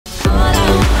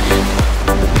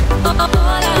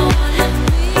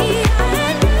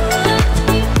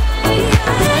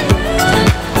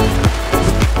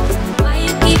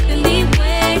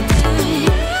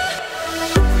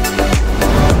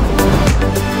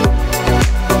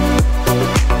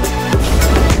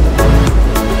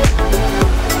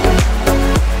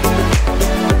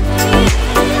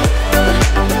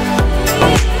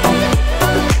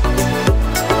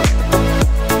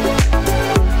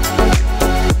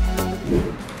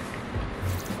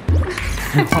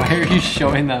Why are you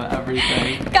showing them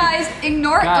everything? Guys,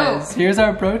 ignore. Guys, here's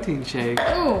our protein shake.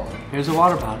 Oh. Here's a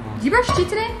water bottle. Did you brush your teeth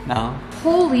today? No.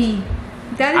 Holy.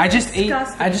 That is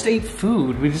disgusting. I just ate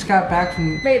food. We just got back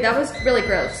from. Wait, that was really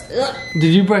gross. Ugh.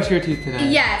 Did you brush your teeth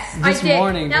today? Yes, I did. This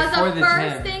morning, that before was the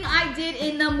first thing I did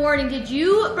in the morning. Did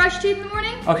you brush your teeth in the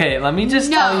morning? Okay, let me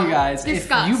just tell you guys,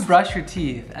 disgust. if you brush your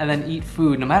teeth and then eat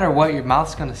food, no matter what, your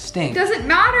mouth's gonna stink. It doesn't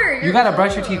matter. You gotta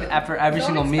brush your teeth after every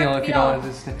single meal if you don't want it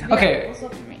to stink. Okay,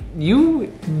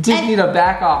 you just need to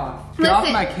back off. Get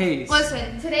off my case.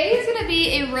 Listen, today is gonna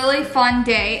be a really fun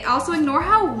day. Also, ignore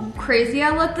how crazy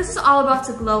I look. This is all about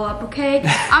to glow up, okay?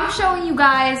 I'm showing you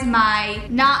guys my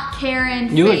not Karen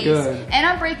face. You look good. And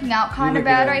I'm breaking out kind of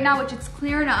bad right now, which it's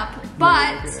clearing up.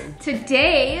 But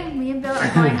today, me and Bill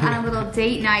are going on a little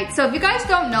date night. So if you guys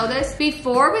don't know this,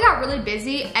 before we got really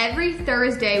busy, every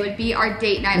Thursday would be our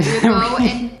date night. We would go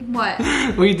and what?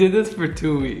 We did this for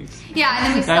 2 weeks. Yeah, and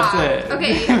then we stopped. That's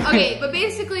it. Okay, but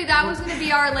basically that was gonna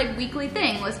be our like weekly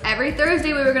thing. Was every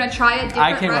Thursday we were gonna try a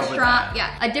different restaurant.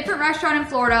 Yeah, a different restaurant in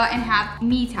Florida and have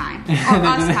me time or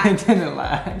us time. It didn't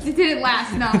last. It didn't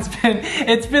last. No.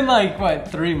 It's been like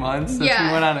what 3 months since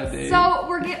we went on a date. So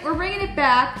we're bringing it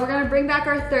back. We're gonna bring back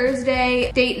our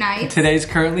Thursday date night. Today's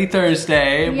currently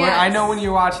Thursday. Yes. I know when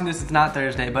you're watching this, it's not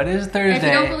Thursday, but it is Thursday. If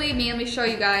you don't believe me, let me show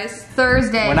you guys.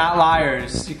 Thursday. We're not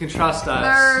liars. You can trust us.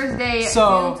 Thursday,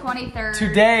 so, June 23rd.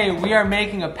 Today we are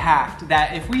making a pact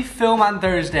that if we film on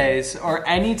Thursdays or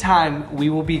any time, we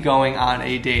will be going on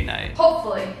a date night.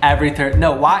 Hopefully. Every Thursday.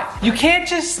 No, why? You can't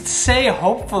just say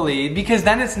hopefully because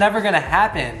then it's never gonna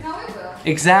happen. No, it will.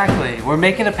 Exactly. We're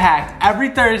making a pact. Every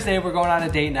Thursday we're going on a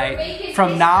date night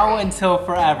from now until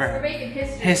forever. We're making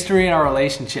history. History in our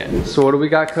relationship. So what do we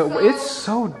got? It's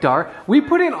so dark. We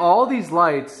put in all these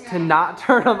lights to not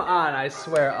turn them on, I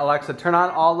swear. Alexa, turn on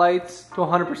all lights to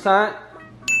 100%.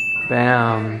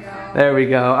 Bam. There we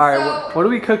go. All right, So, what are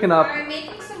we cooking up? I'm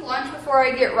making some lunch before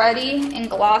I get ready and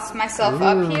gloss myself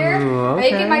up here.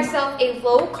 Okay. Making myself a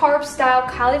low carb style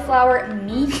cauliflower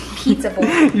meat pizza bowl.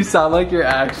 You sound like you're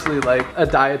actually like a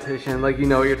dietitian, like you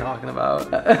know what you're talking about.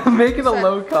 Making a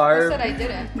low carb. Who said I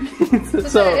didn't? Pizza.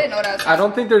 Said I didn't know what I was I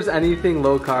don't think there's anything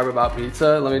low carb about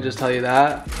pizza. Let me just tell you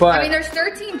that. But I mean, there's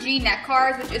 13G net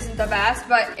carbs, which isn't the best,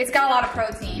 but it's got a lot of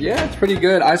protein. yeah, it's pretty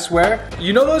good, I swear.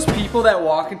 You know those people that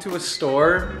walk into a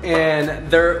store and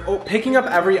they're picking up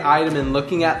every item and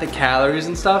looking at the calories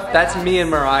and stuff? That's me and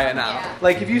Mariah now. Yeah.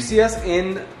 Like if you see us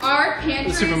in Our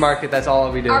pantry. the supermarket, that's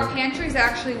all we do. Our pantry's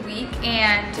actually weak,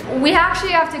 and we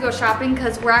actually have to go shopping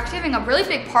because we're actually having a really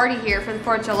big party here for the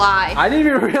 4th of July. I didn't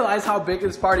even realize how big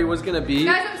this party was gonna be.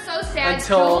 Guys, I'm so sad.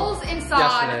 Until Jules and Sod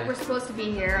yesterday. were supposed to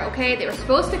be here, okay? They were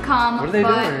supposed to come, What are they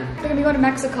but doing? they're gonna be going to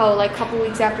Mexico like a couple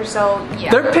weeks after, so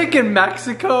yeah. They're picking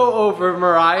Mexico over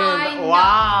Mariah. I know.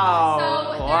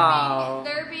 Wow. So Wow.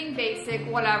 they're being basic,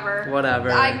 whatever.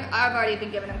 Whatever. I've already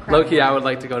been giving them credit. Low-key, I would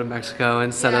like to go to Mexico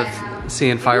instead Yeah, I know. of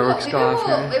seeing fireworks go off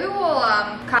here. Maybe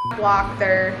we'll block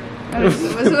their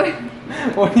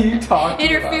What are you talking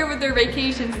interfere about? with their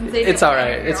vacations and say It's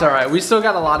alright, it's alright. We still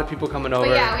got a lot of people coming over.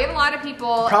 But yeah, we have a lot of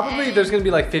people. Probably and there's gonna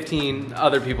be like 15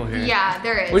 other people here. yeah,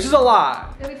 there is. Which is a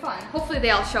lot. It'll be fun. Hopefully they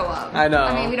all show up. I know.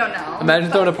 I mean, we don't know. Imagine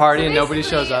But- throwing a party so and nobody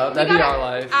basically, shows up. we That'd be gotta our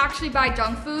life. Actually buy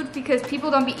junk food because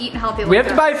people don't be eating healthy. We like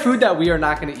have to us. buy food that we are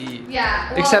not gonna eat. Yeah.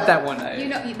 Well, Except that one night. You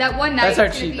know, that one night. That's our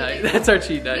is gonna cheat be- night. That's our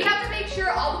cheat night. We have to make sure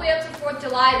all the way up to 4th of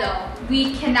July though,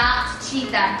 we cannot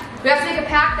cheat then. We have to make a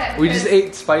pact that. We just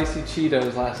ate spicy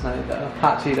Cheetos last night though.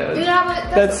 Hot Cheetos. Yeah,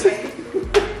 but that's okay.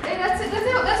 Hey, that's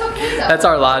okay though. That's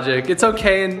our logic. It's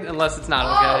okay unless it's not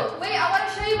okay. Oh, wait, I want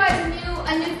to show you guys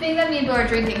a new thing that me and Bill are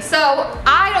drinking. So,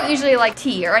 I don't usually like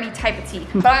tea or any type of tea,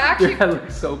 but I actually... Your head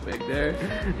looks so big there.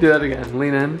 Do that again.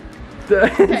 Lean in.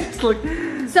 Just look.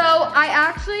 So,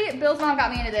 Bill's mom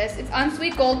got me into this. It's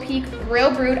Unsweet Gold Peak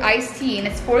Real Brewed Iced Tea, and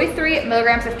it's 43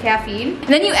 milligrams of caffeine. And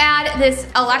then you add this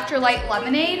electrolyte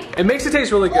lemonade. It makes it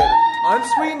taste really good.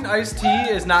 Unsweetened iced tea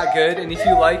is not good, and if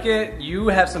you like it, you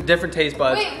have some different taste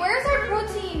buds. Wait, where's our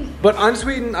protein? But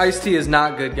unsweetened iced tea is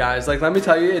not good, guys. Like, let me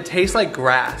tell you, it tastes like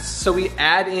grass. So we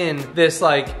add in this,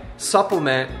 like,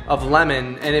 supplement of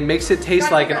lemon, and it makes it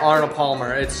taste like an Arnold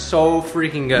Palmer. It's so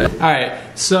freaking good. All right,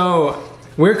 so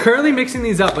we're currently mixing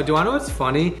these up, but do I know what's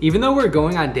funny? Even though we're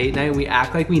going on date night, we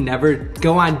act like we never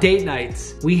go on date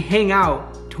nights. We hang out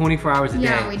 24 hours a day.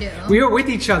 Yeah, we do. We are with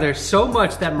each other so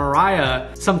much that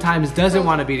Mariah sometimes doesn't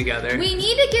want to be together. We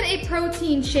need to get a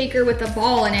protein shaker with a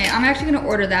ball in it. I'm actually gonna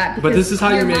order that. But this is how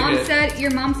you make it.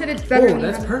 Your mom said it's better. Oh,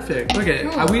 that's perfect. Look at it.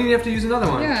 Oh. We didn't have to use another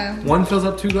one. Yeah. One fills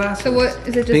up 2 glasses. So what,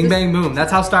 is it just Bing, this? bang, boom.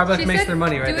 That's how Starbucks She makes said their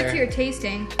money right do it there. to your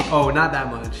tasting. Oh, not that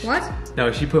much. What?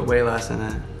 No, she put way less in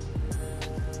it.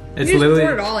 It's you just literally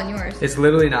pour it all in yours. It's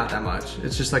literally not that much.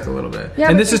 It's just like a little bit. Yeah,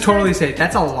 and but this is totally safe.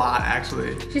 That's a lot,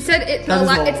 actually. She said it's got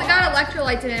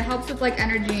electrolytes in it. It helps with like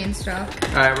energy and stuff.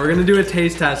 All right, we're gonna do a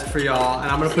taste test for y'all,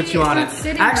 and I'm gonna put you on it.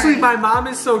 Actually, my mom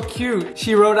is so cute.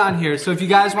 She wrote on here. So if you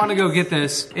guys want to go get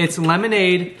this, it's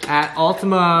lemonade at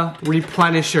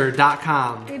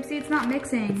ultimareplenisher.com. Babe, see, it's not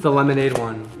mixing. It's the lemonade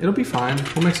one. It'll be fine.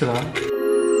 We'll mix it up.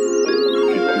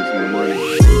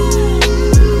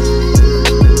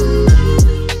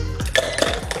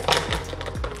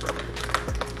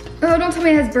 Oh, don't tell me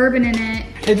it has bourbon in it.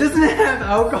 It doesn't have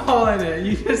alcohol in it.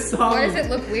 You just saw Why does it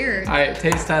look weird? All right,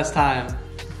 taste test time.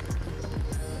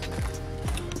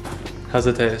 How's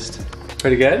it taste?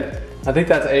 Pretty good? I think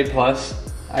that's A+.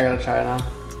 I gotta try it now.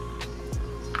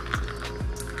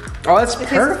 Oh, that's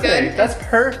perfect. That's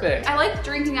perfect. I like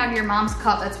drinking out of your mom's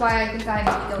cup. That's why I think I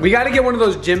need to. We gotta get one of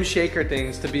those gym shaker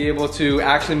things to be able to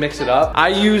actually mix it up. I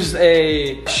use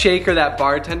a shaker that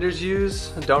bartenders use.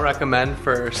 Don't recommend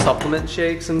for supplement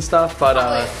shakes and stuff, but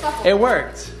it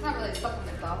worked. It's not really a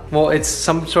supplement though. Well, it's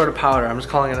some sort of powder. I'm just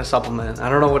calling it a supplement. I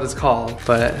don't know what it's called,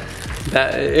 but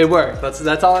it worked.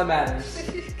 That's all that matters.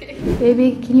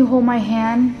 Baby, can you hold my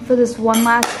hand for this one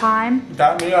last time?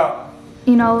 Dap me up.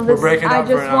 You know, this, I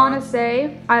just want to to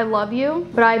say I love you,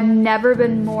 but I've never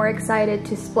been more excited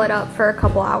to split up for a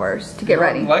couple hours to get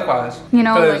ready. Likewise. You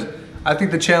know, like, I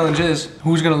think the challenge is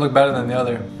who's gonna look better than the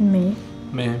other. Me.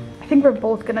 Me. I think we're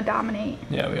both gonna dominate.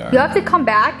 Yeah, we are. You have to come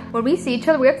back when we see each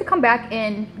other. We have to come back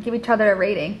and give each other a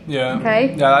rating. Yeah.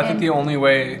 Okay. Yeah, I think the only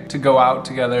way to go out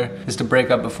together is to break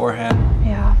up beforehand.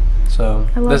 Yeah. So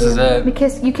this is it.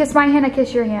 You kiss my hand, I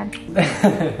kiss your hand.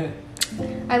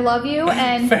 I love you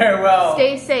and farewell.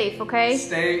 Stay safe, okay?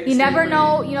 You never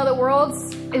know, you know, the world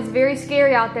is very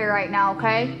scary out there right now,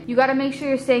 okay? You gotta make sure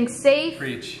you're staying safe.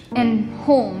 Preach. And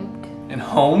homed. And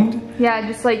homed? Yeah,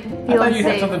 just like feeling safe. I thought you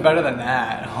had something better than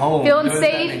that. Home. Feeling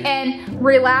safe and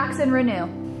relax and renew.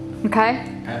 Okay?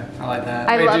 Okay, I like that.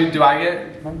 Wait, do I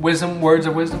get words of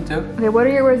wisdom too? Okay, what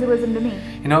are your words of wisdom to me?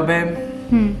 You know, babe?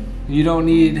 You don't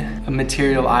need a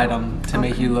material item to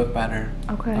make you look better.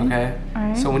 Okay. Okay?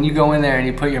 Alright. So when you go in there and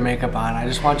you put your makeup on, I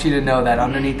just want you to know that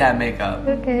underneath that makeup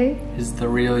is the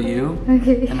real you.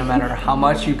 Okay. And no matter how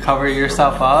much you cover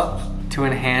yourself up to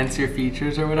enhance your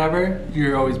features or whatever,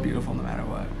 you're always beautiful no matter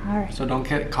what. Alright. So don't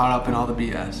get caught up in all the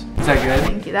BS. Is that good?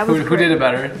 Thank you. That was who did it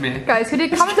better? Me. Guys,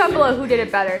 comment down below who did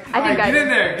it better. I think I did. Get in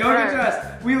there. Go get dressed.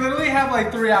 We literally have like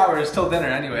 3 hours till dinner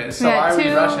anyways, so why are we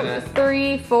rushing it?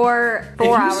 3, 4 hours. If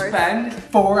you spend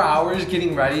 4 hours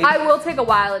getting ready. I will take a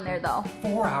while in there though.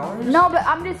 4 hours? No, but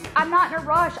I'm not in a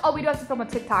ruch. Oh, we do have to film a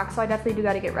TikTok, so I definitely do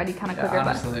gotta get ready kind of quicker.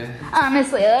 Honestly.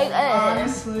 Honestly.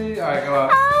 Honestly. Alright, go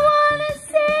out. I wanna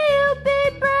see you be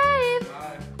brave.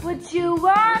 What you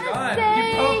wanna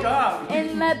say. You broke up.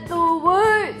 And let the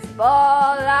words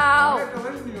fall out. I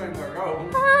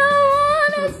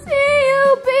wanna see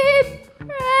you be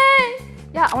brave.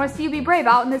 Yeah, I wanna see you be brave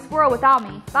out in this world without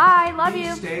me. Bye, love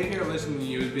you. Stay here listening to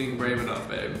you as being brave enough,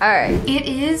 babe. All right, it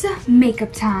is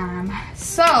makeup time.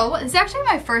 So, this is actually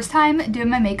my first time doing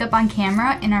my makeup on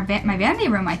camera in my vanity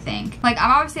room, I think. Like,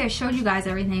 obviously I showed you guys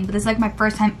everything, but this is like my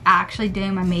first time actually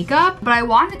doing my makeup. But I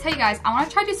wanted to tell you guys, I wanna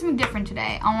try to do something different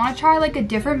today. I wanna try like a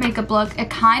different makeup look. It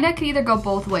kinda could either go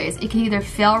both ways. It can either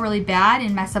fail really bad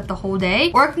and mess up the whole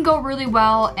day, or it can go really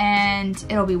well and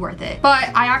it'll be worth it. But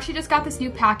I actually just got this new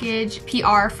package,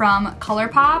 PR from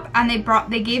ColourPop, and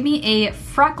they gave me a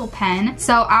freckle pen.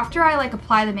 So after I like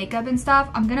apply the makeup and stuff,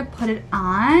 I'm gonna put it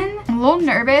on. I'm a little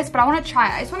nervous, but I wanna try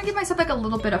it. I just wanna give myself like a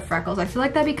little bit of freckles. I feel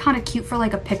like that'd be kind of cute for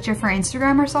like a picture for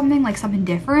Instagram or something, like something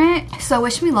different. So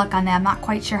wish me luck on that. I'm not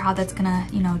quite sure how that's gonna,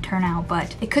 you know, turn out,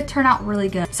 but it could turn out really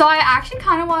good. So I actually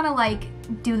kind of wanna like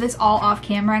do this all off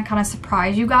camera and kind of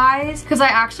surprise you guys, because I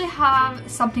actually have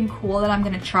something cool that I'm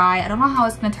gonna try. I don't know how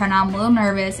it's gonna turn out. I'm a little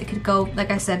nervous. It could go,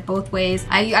 like I said, both ways.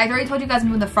 I already told you guys I'm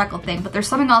doing the freckle thing, but there's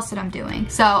something else that I'm doing.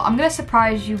 So I'm gonna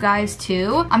surprise you guys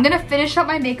too. I'm gonna finish up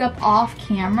my makeup off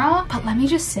camera, but let me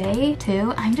just say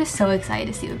too, I'm just so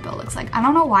excited to see what Bill looks like. I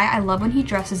don't know why. I love when he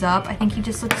dresses up. I think he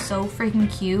just looks so freaking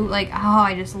cute. Like, oh,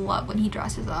 I just love when he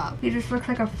dresses up. He just looks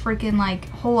like a freaking like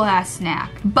whole ass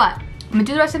snack. But I'm gonna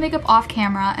do the rest of the makeup off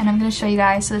camera and I'm gonna show you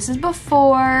guys. So this is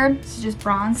before, this is just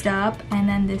bronzed up, and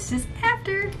then this is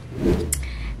after.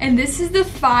 And this is the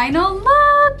final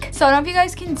look. So I don't know if you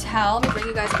guys can tell. Let me bring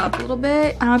you guys up a little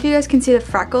bit. I don't know if you guys can see the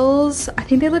freckles. I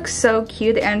think they look so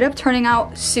cute. They ended up turning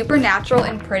out super natural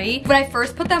and pretty. When I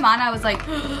first put them on, I was like,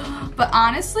 but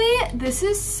honestly, this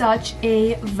is such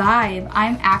a vibe.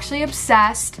 I'm actually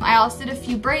obsessed. I also did a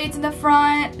few braids in the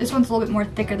front. This one's a little bit more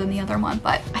thicker than the other one,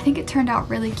 but I think it turned out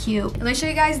really cute. Let me show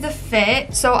you guys the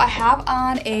fit. So I have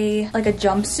on like a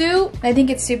jumpsuit. I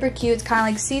think it's super cute. It's kind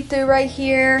of like see-through right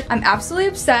here. I'm absolutely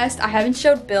obsessed. I haven't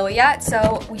showed Bill yet,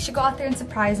 so we should go out there and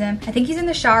surprise him. I think he's in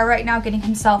the shower right now getting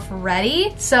himself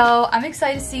ready. So I'm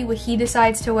excited to see what he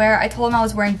decides to wear. I told him I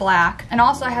was wearing black. And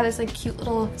also I have this like cute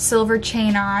little silver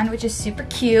chain on, which is super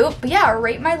cute. But yeah,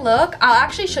 rate my look. I'll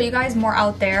actually show you guys more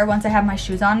out there once I have my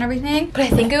shoes on and everything. But I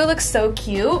think it would look so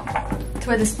cute to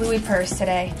wear this Louis purse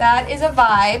today. That is a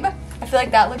vibe. I feel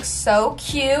like that looks so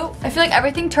cute. I feel like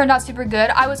everything turned out super good.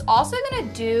 I was also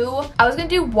gonna do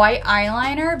white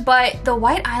eyeliner, but the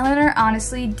white eyeliner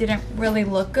honestly didn't really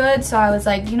look good. So I was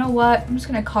like, you know what? I'm just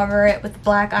gonna cover it with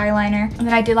black eyeliner. And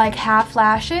then I did like half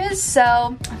lashes. So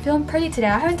I'm feeling pretty today.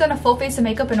 I haven't done a full face of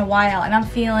makeup in a while and I'm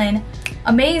feeling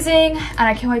amazing, and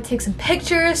I can't wait to take some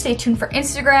pictures. Stay tuned for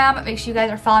Instagram. Make sure you guys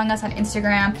are following us on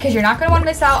Instagram because you're not gonna want to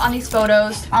miss out on these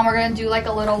photos. We're gonna do like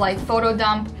a little like photo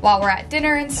dump while we're at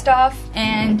dinner and stuff,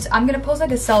 and I'm gonna post like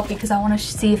a selfie because I want to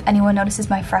see if anyone notices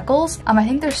my freckles. I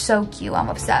think they're so cute. I'm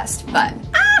obsessed, but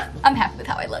I'm happy with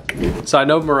how I look. So I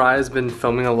know Mariah's been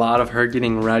filming a lot of her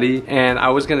getting ready, and I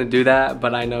was gonna do that,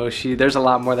 but I know there's a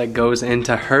lot more that goes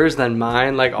into hers than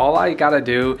mine. Like all I gotta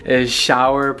do is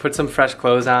shower, put some fresh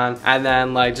clothes on, and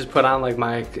then like just put on like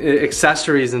my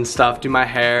accessories and stuff, do my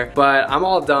hair. But I'm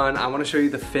all done. I wanna show you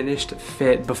the finished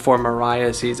fit before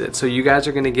Mariah sees it. So you guys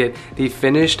are gonna get the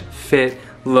finished fit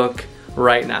look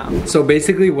right now. So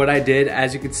basically what I did,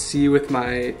 as you can see with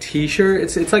my t-shirt,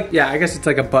 it's like, yeah, I guess it's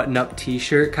like a button-up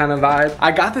t-shirt kind of vibe.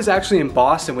 I got this actually in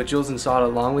Boston with Jules and Salt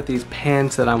along with these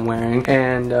pants that I'm wearing,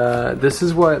 and this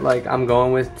is what like I'm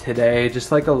going with today,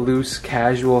 just like a loose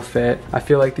casual fit. I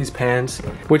feel like these pants,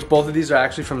 which both of these are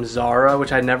actually from Zara,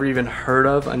 which I'd never even heard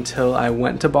of until I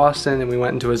went to Boston and we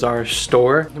went into a Zara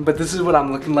store. But this is what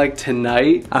I'm looking like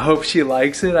tonight. I hope she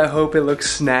likes it. I hope it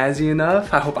looks snazzy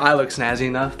enough. I hope I look snazzy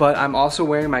enough. But I'm also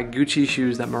wearing my Gucci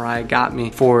shoes that Mariah got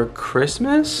me for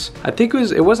Christmas. I think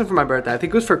it wasn't for my birthday. I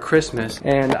think it was for Christmas.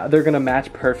 And they're gonna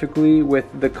match perfectly with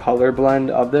the color blend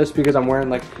of this because I'm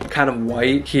wearing like kind of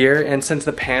white here. And since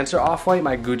the pants are off-white,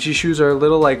 my Gucci shoes are a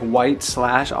little like white /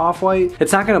 off-white.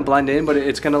 It's not gonna blend in, but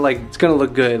it's gonna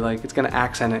look good. Like it's gonna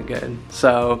accent it good.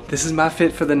 So this is my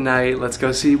fit for the night. Let's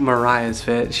go see Mariah's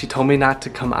fit. She told me not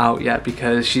to come out yet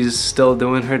because she's still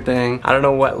doing her thing. I don't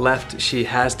know what left she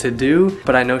has to do,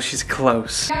 but I know she's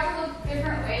close. You have to look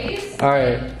different ways. All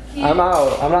right, I'm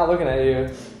out. I'm not looking at you.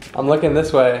 I'm looking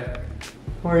this way.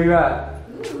 Where are you at?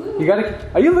 Ooh. You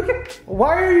gotta, are you looking?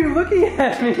 Why are you looking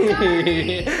at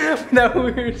me? That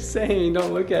we were saying,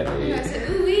 don't look at me. I said,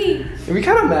 ooh-wee. We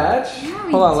kind of match. Yeah,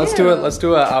 we Hold on, do. let's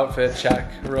do an outfit check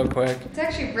real quick. It's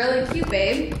actually really cute,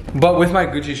 babe. But with my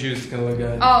Gucci shoes, it's gonna look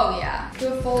good. Oh yeah, do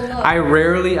a full look. I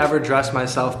rarely ever dress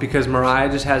myself because Mariah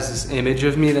just has this image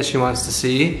of me that she wants to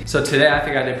see. So today I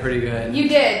think I did pretty good. You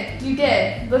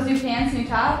did. Those new pants, new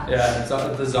top? Yeah, it's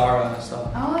the Zara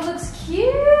stuff. Oh, it looks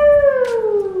cute.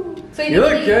 So You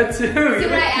look good too. See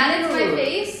what I added to my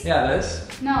face? Yeah, this.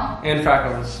 No. And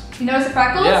freckles. You notice the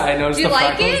freckles? Yeah, I noticed Do you the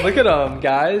like freckles. it? Look at them,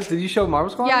 guys. Did you show Marble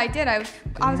Squad? Yeah, I did. I was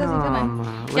actually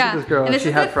filming. Look at this girl. And this She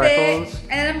is had the freckles. fit,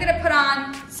 and then I'm gonna put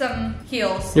on some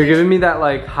heels. You're giving me that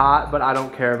like hot, but I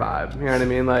don't care vibe. You know what I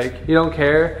mean? Like, you don't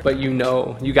care, but you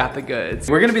know you got the goods.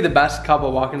 We're gonna be the best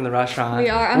couple walking in the restaurant. We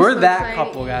are. We're so that excited.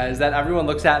 couple, guys, that everyone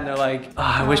looks at and they're like, oh,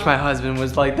 I wish my husband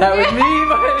was like that with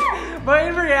me. But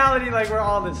in reality, like, we're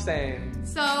all the same.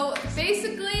 So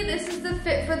basically, this is the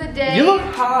fit for the day. You look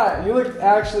hot. You look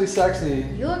actually sexy.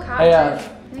 You look hot Yeah. too.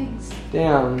 Thanks.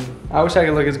 Damn, I wish I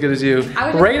could look as good as you.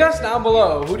 Rate us down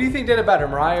below. Who do you think did it better,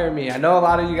 Mariah or me? I know a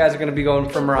lot of you guys are gonna be going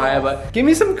for Mariah, but give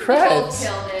me some Both creds.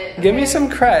 killed it. Give me some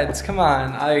creds, come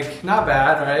on. Like, not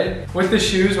bad, right? With the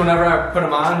shoes, whenever I put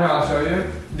them on, here, I'll show you.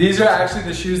 These are actually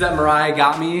the shoes that Mariah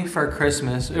got me for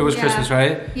Christmas. It was Christmas,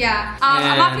 right? Yeah.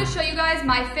 I'm not gonna show you guys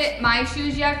my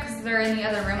shoes yet because they're in the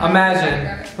other room.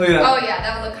 Imagine. Look at that. Oh yeah,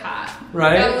 that would look hot.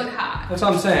 Right? That would look hot. That's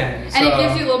what I'm saying. And So, it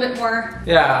gives you a little bit more.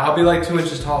 yeah, I'll be like 2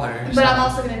 inches taller. But I'm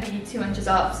also gonna be 2 inches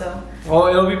up, so. Well,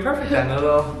 it'll be perfect then.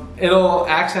 It'll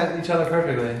accent each other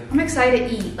perfectly. I'm excited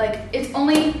to eat. Like, it's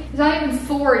not even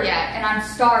 4 yet, and I'm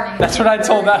starving. That's what I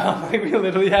told them. Like, we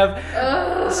literally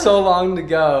have so long to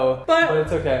go. But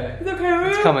it's okay. It's okay,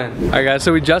 right? It's coming. All right, guys,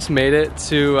 so we just made it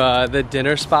to the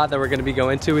dinner spot that we're gonna be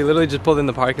going to. We literally just pulled in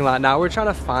the parking lot. Now we're trying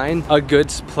to find a good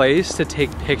place to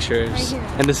take pictures. Right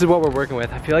here. And this is what we're working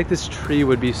with. I feel like this tree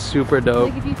would be super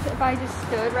dope. Like if I just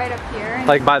stood right up here. And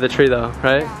like by the tree though,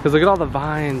 right? Because look at all the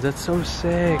vines. That's so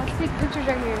sick. Let's take pictures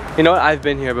right here. You know what? I've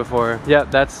been here before.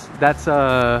 Yep, that's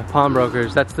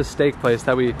Pawnbrokers. That's the steak place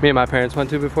that me and my parents went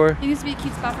to before. You think this would be a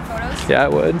cute spot for photos? Yeah,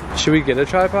 it would. Should we get a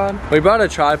tripod? We brought a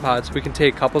tripod so we can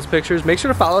take couples pictures. Make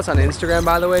sure to follow us on Instagram,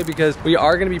 by the way, because we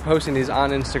are going to be posting these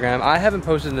on Instagram. I haven't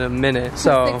posted in a minute,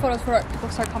 so. Let's take photos for people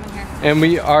start coming here.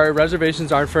 And our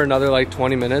reservations aren't for another like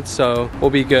 20 minutes, so we'll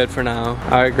be good for now.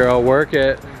 All right, girl, work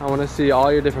it. I want to see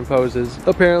all your different poses.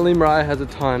 Apparently, Mariah has a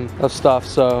ton of stuff,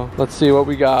 so let's see what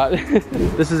we got.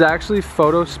 This is actually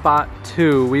photo spot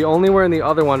 2. We only were in the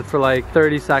other one for like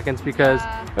 30 seconds because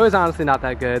it was honestly not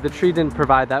that good. The tree didn't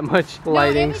provide that much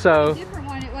lighting, so.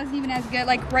 Wasn't even as good.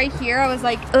 Like right here I was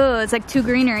like, ugh, it's like too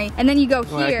greenery. And then you go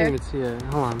here. I can't even see it.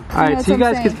 Hold on. All right, so you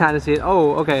guys can kind of see it.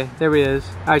 Oh, okay, there he is.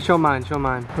 All right, show mine, show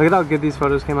mine. Look at how good these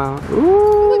photos came out.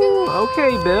 Ooh, okay,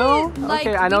 Bill. Like,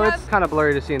 okay, I know it's kind of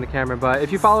blurry to see in the camera, but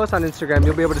if you follow us on Instagram,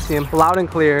 you'll be able to see him loud and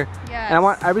clear. Yes. And I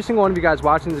want every single one of you guys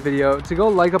watching this video to go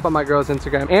like up on my girl's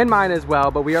Instagram and mine as well,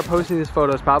 but we are posting these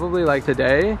photos probably like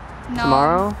today. No,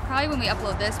 tomorrow? Probably when we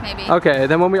upload this, maybe. Okay,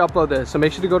 then when we upload this. So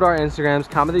make sure to go to our Instagrams,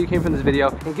 comment that you came from this video,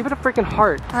 and give it a freaking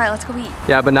heart. All right, let's go eat.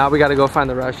 Yeah, but now we gotta go find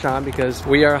the restaurant because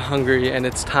we are hungry and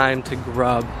it's time to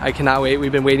grub. I cannot wait.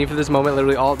 We've been waiting for this moment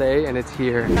literally all day and it's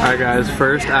here. All right, guys,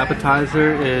 first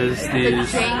appetizer is these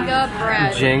Jenga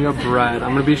bread. Jenga bread.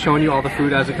 I'm gonna be showing you all the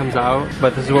food as it comes out,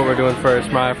 but this is what we're doing first.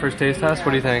 Mariah, first taste test,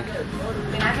 what do you think?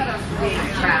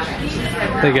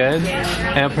 They good?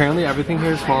 And apparently everything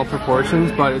here is small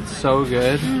proportions, but it's so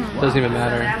good. Doesn't even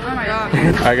matter. Oh my god.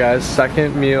 Alright guys,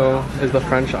 second meal is the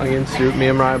French onion soup. Me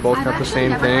and Mariah both got the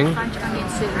same thing.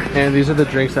 And these are the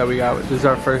drinks that we got. These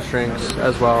are our first drinks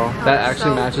as well. That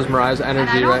actually matches Mariah's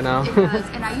energy right now.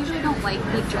 And I usually don't like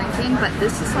big drinking, but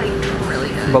this is like really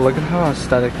good. But look at how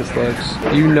aesthetic this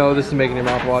looks. You know this is making your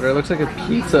mouth water. It looks like a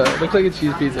pizza. It looks like a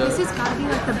cheese pizza. This has got to be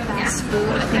like the best food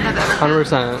I think I've ever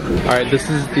had. 100%. Alright, this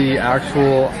is the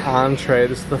actual entree.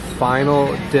 This is the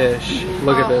final dish.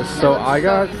 Look at this. So I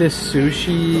got this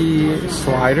sushi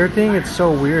slider thing. It's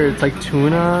so weird. It's like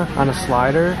tuna on a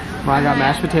slider. I got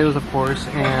mashed potatoes, of course,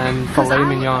 and filet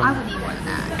mignon. I would eat more than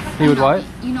that. You would what?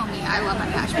 You know me, I love my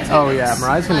mashed potatoes. Oh yeah,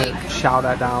 Mariah's gonna chow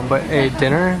that down. But a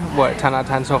dinner, what, 10 out of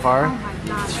 10 so far? Oh my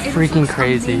gosh. It's freaking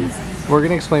crazy. Amazing. We're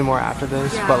gonna explain more after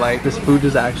this, but like this food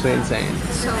is actually insane.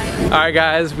 So good. All right,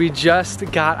 guys, we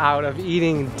just got out of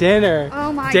eating dinner.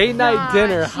 Oh my date night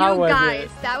dinner. How was guys,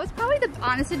 it? that was probably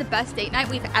honestly the best date night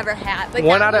we've ever had. Like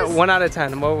 1 out of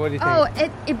 10. What do you think?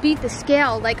 Oh, it beat the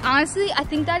scale. Like honestly, I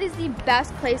think that is the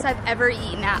best place I've ever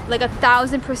eaten at. Like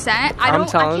 1000%. I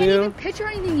can't even picture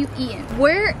anything you've eaten.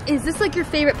 Where is this like your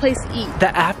favorite place to eat?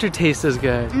 The aftertaste is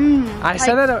good. I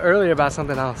said that earlier about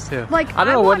something else too. Like I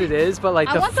don't know what it is, but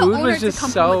like the food was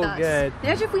just so good.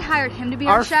 Imagine if we hired him to be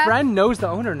our chef. Our friend knows the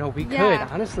owner. No, we could,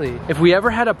 honestly. If we ever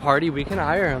had a party, we can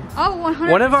hire him. Oh,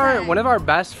 100%. One of our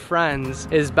best friends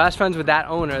is best friends with that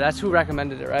owner. That's who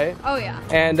recommended it, right? Oh yeah.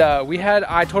 And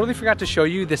I totally forgot to show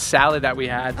you the salad that we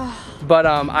had. But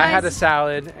I had a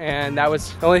salad and that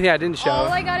was the only thing I didn't show. All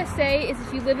I gotta say is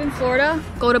if you live in Florida,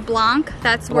 go to Blanc.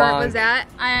 That's where it was at.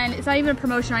 And it's not even a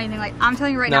promotion or anything. Like I'm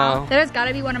telling you right now, that has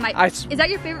gotta be one of my, is that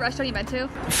your favorite restaurant you've been to?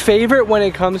 Favorite when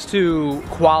it comes to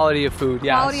quality of food,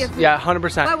 yes. Quality of food. Yeah,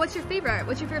 100%. Wow, what's your favorite?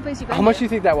 What's your favorite place you've been to? How much do you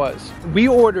think that was? We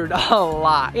ordered a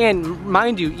lot. And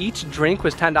mind you, each drink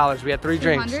was $10. We had 3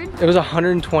 drinks. It was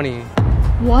 120.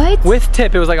 What? With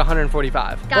tip, it was like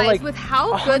 145. Guys, like, with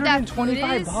how good that food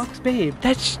is. $125, babe.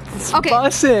 That's okay.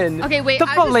 Bussin'. Okay, wait. The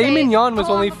filet mignon was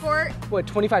only, before, what,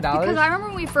 $25? Because I remember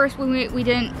when we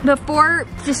didn't, before.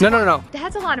 No.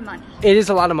 That's a lot of money. It is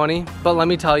a lot of money, but let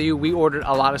me tell you, we ordered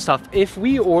a lot of stuff. If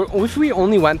we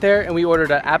only went there and we ordered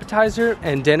an appetizer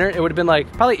and dinner, it would have been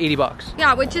like probably $80.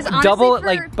 Yeah, which is honestly double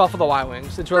like Buffalo Wild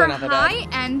Wings. It's really not that bad. For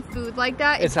high-end food like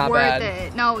that, it's not worth bad.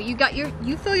 it. No, you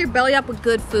fill your belly up with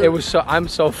good food. It was so, I'm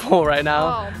so full right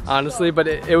now, honestly, but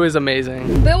it was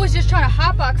amazing. Bill was just trying to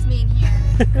hotbox me in here.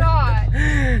 God.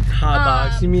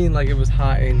 Hotbox? You mean like it was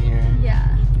hot in here?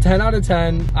 Yeah. 10 out of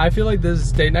 10. I feel like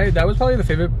this date night, that was probably the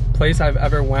favorite place I've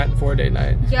ever went for a date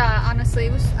night. Yeah, honestly,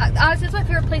 it was. Honestly, it's my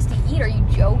favorite place to eat. Are you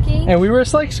joking? And we were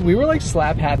like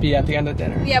slap happy at the end of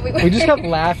dinner. Yeah, we were. We just kept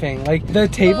laughing. Like the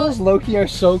tables low-key are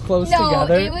so close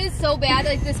together. No, it was so bad.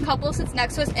 Like this couple sits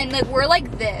next to us and like we're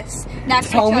like this next to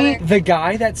each Tell me other. the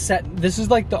guy that sat, this is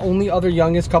like the only other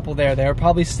youngest couple there. They're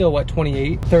probably still what,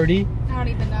 28, 30? I don't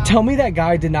even know. Tell me that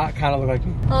guy did not kind of look like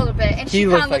me. A little bit. And she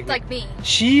kind of looked like me.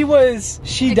 She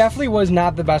definitely was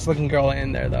not the best looking girl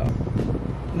in there though.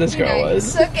 This girl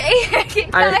was. Okay,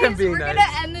 guys, we're nice.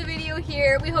 gonna end the video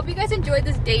here. We hope you guys enjoyed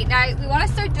this date night. We want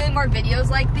to start doing more videos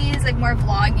like these, like more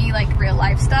vloggy, like real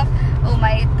life stuff. Oh,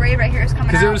 my braid right here is coming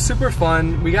out. Because it was super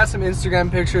fun. We got some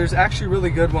Instagram pictures, actually really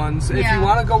good ones. If you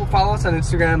want to go follow us on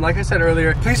Instagram, like I said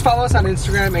earlier, please follow us on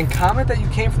Instagram and comment that you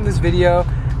came from this video.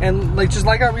 And like just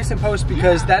like our recent post,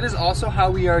 because that is also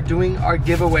how we are doing our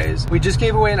giveaways. We just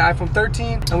gave away an iPhone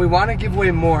 13 and we want to give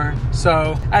away more.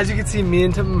 So as you can see, me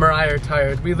and Mariah are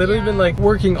tired. We literally been like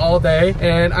working all day,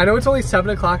 and I know it's only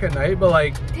 7 o'clock at night, but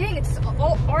like, dang, it's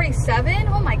already 7?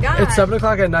 Oh my god. It's 7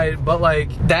 o'clock at night, but like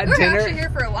that dinner, actually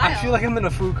here for a while. I feel like I'm in a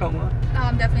food coma. Oh,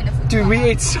 I'm definitely in a food Dude, coma. we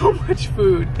ate so much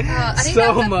food. I think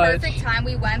that was the perfect time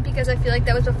we went, because I feel like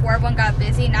that was before everyone got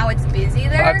busy. Now it's busy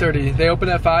there. 5:30. They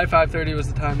opened at 5:30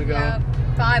 was the time to go. Yep.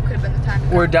 5 could have been the time to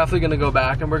go. We're definitely gonna go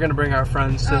back, and we're gonna bring our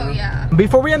friends too. Oh yeah.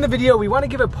 Before we end the video, we want to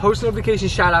give a post notification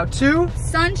shout out to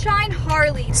Sunshine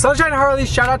Harley. Sunshine Harley,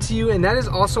 shout out to you, and that is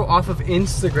also off of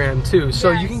Instagram too.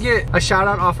 So you can get a shout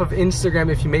out off of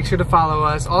Instagram if you make sure to follow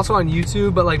us. Also on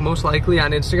YouTube, but like most likely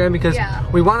on Instagram, because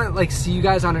we want to like see you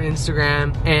guys on our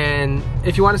Instagram, and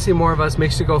if you want to see more of us,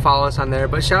 make sure to go follow us on there.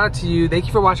 But shout out to you. Thank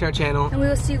you for watching our channel. And we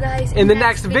will see you guys in the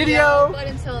next video. But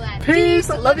until then, peace.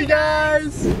 Love you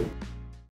guys.